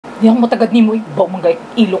Yang matagad ni mo, ibaw manggay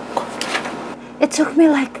ilok. It took me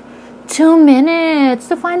like 2 minutes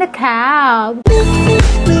to find a cab.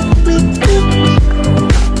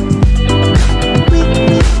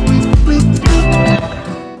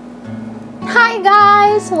 Hi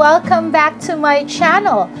guys! Welcome back to my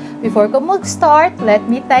channel. Before ko mag-start, let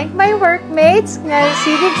me thank my workmates nga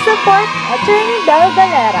silid support Attorney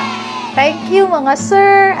DALDALERA. Thank you mga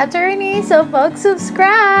sir, attorney, sa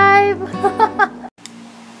pag-subscribe!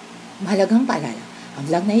 Mahalagang paalala, ang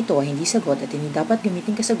vlog na ito ay hindi sagot at hindi dapat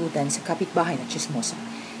gamitin kasagutan sa kapitbahay na chismosa.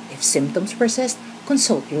 If symptoms persist,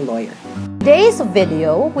 consult your lawyer. Today's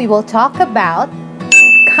video, we will talk about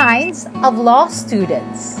kinds of law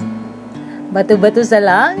students. Bato-bato sa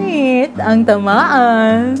langit ang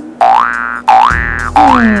tamaan.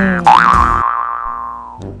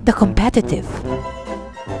 The competitive.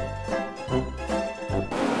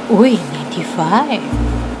 Uy, 95.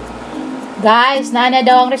 Guys, nana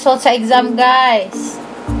daw ang result sa exam, guys.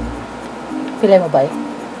 Pilay mo ba?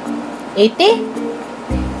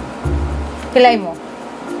 80? Pilay mo?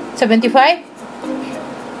 75?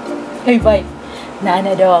 Ay, bay.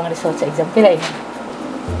 Nana daw ang result sa exam. Pilay mo?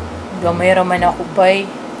 Gamay raman ako, bay.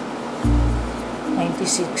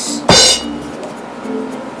 96.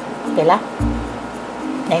 Pila?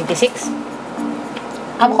 96?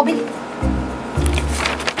 Amo ko, Bill.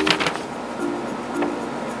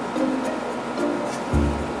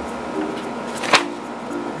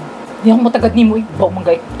 Yang matagad ni mo, ibaw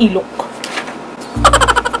manggay ilok.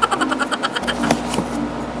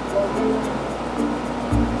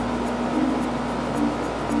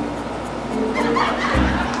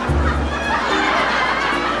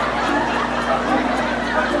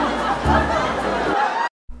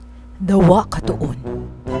 Dawa katuon.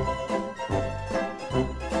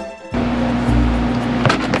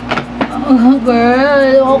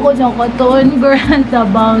 Girl, ako nakatoon, girl.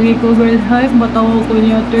 Tabangi ko, girl. Ay, matawa ko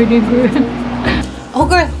niya, 30, girl. Oh,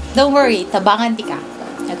 girl, don't worry. Tabangan ti ka.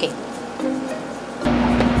 Okay.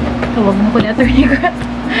 Tawag mo ko niya, 30, girl.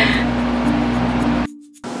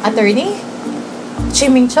 Attorney?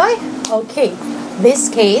 Chiming Choi? Okay.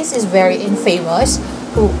 This case is very infamous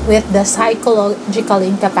with the psychological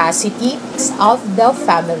incapacities of the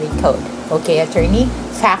family code. Okay, attorney?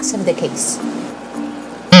 Facts of the case.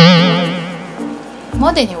 Mo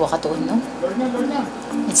din yung wakatuon, no?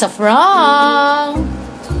 It's a prank!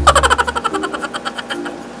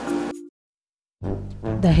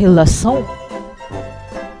 Dahil lason.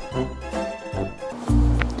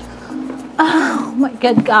 Oh my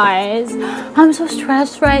god, guys. I'm so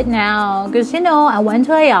stressed right now. Because, you know, I went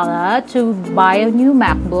to Ayala to buy a new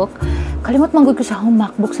MacBook. Kalimot manggod ko sa akong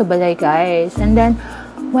MacBook sa balay, guys. And then,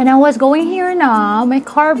 when I was going here na, my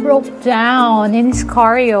car broke down in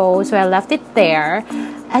Iscario, so I left it there.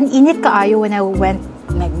 And init kaayo when I went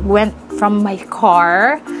from my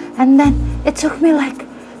car. And then, it took me like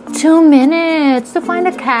 2 minutes to find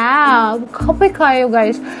a cab. Kapay kayo,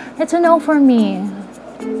 guys. It's a no for me.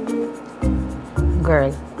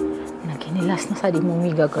 Girl, nakinilas na sa di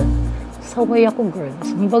mumiga, girl. Saway ako, girl.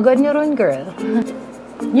 Sumbagan niyo ron, girl.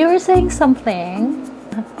 You were saying something?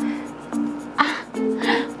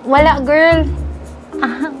 Wala, girl.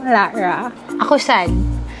 Wala, ra. Ako, sad.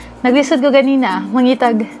 Naglisod ko ganina.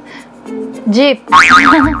 Mangitag. Jeep.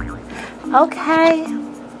 Okay.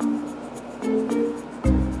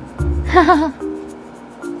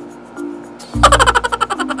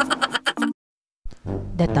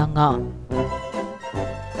 Datanga.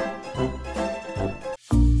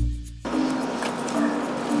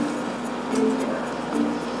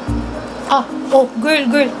 Oh,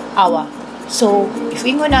 girl. Awa. So, if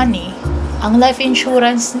ingo na ni, ang life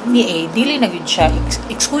insurance ni A, dili na gud siya,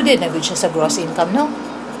 excluded na gud siya sa gross income, no?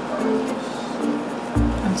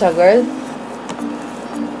 Ang sa girl?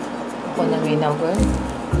 Ako na minaw, girl.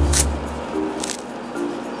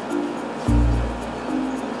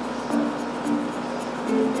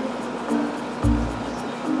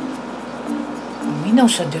 Ang minaw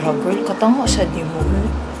sa dira, girl. Katango sa di mo,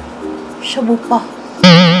 girl. Siya pa.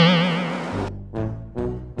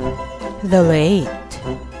 The late.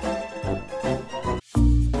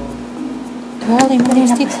 Girl, yung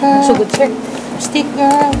mga stick, girl. So good, sir. Stick,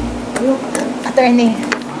 girl. Attorney.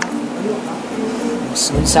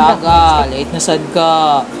 Saga, late na sad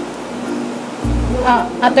ka.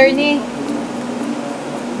 Attorney.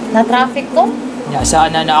 Na-traffic ko?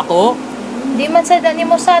 Nasaan na ako? Di man sad ani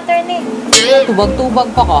mo sa attorney.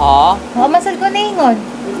 Tubag-tubag pa ka, ha? Masal ko na ingon.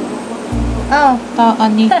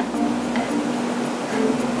 Taan ni.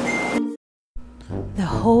 The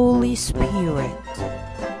Holy Spirit.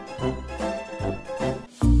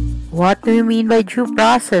 What do you mean by due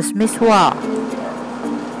process, Miss Wa?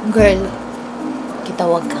 Girl,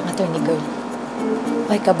 kitawag ka nga attorney girl.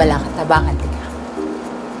 Ay kabala ka, tabangan ka.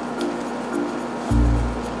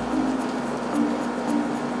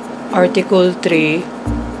 Article 3,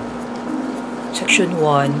 Section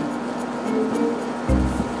 1.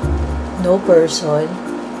 No person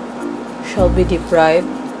shall be deprived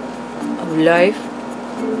of life,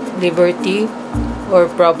 liberty, or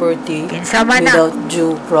property Kinsama na. without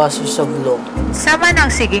due process of law. Sama nang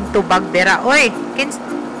siging tubag dira. Oy,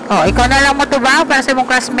 ikaw na lang mo tubag para sa mong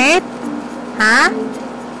classmate? Ha?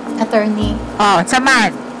 Attorney,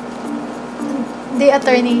 Saman. di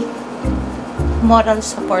attorney, moral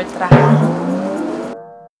support ra.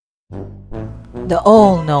 The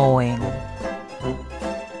all-knowing.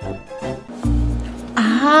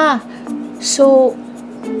 So,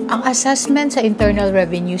 ang assessment sa internal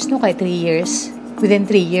revenues no kay 3 years, within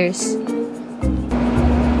 3 years.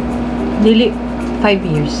 Dili, 5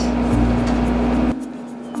 years.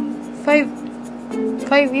 5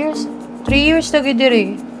 years? 3 years lagi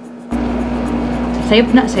diri. Sayop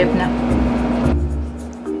na, sayop na.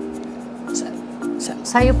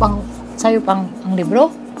 Sayop ang libro?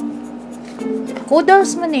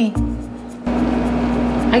 Kudos man eh.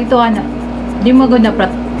 Ay, ito ana. Di mo na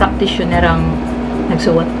practitioner ang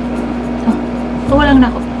nagsuwat. Tuwa lang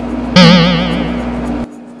na ako.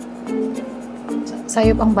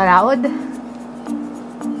 Sayop ang balaod?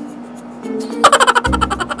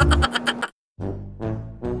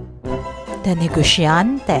 The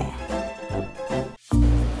negosyante.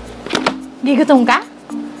 Gigutom ka?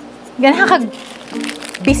 Ganahan kag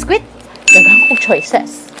biskwit? Ganahan kong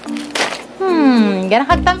choices. Ganahan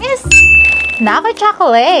kag tamis? Na ako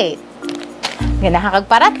chocolate. Ganahan kag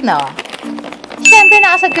parat, no? Siyempre,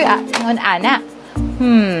 nakasag ko yung ana.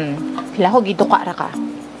 Pila ko gito ka ra ka.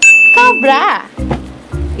 Kabra!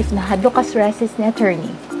 If nahadlo ka stresses ni attorney,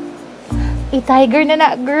 i-tiger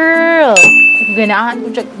na girl! Ganahan ko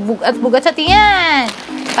siya bugat sa tiyan.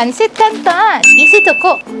 Pansit canton. Easy to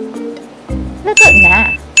cook. Luto na.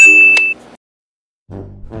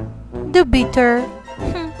 The bitter.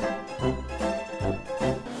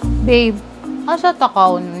 Babe, asa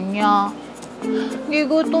takaw niya?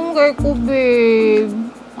 Gigutom kay ko, babe.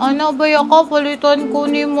 Ano ba ka? Palitan ko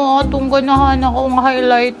ni mo atong ganahan akong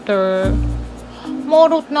highlighter.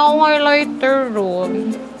 Morot na akong highlighter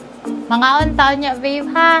ron. Mga unta niya, babe,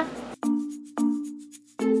 ha?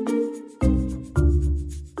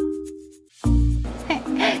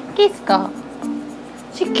 Kiss ka.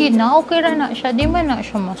 Sige na, okay na siya. Di man na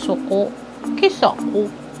siya masuko. Kiss ako.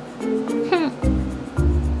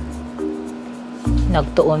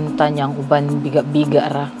 Nagtuon ta niyang uban biga-biga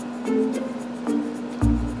ra.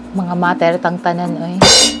 Mga mater tang tanan, oy.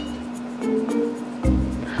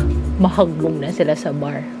 Mahagbong na sila sa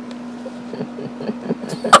bar.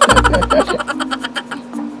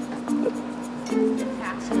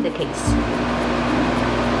 Facts of the case.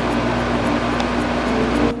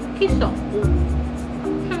 Kiss ako.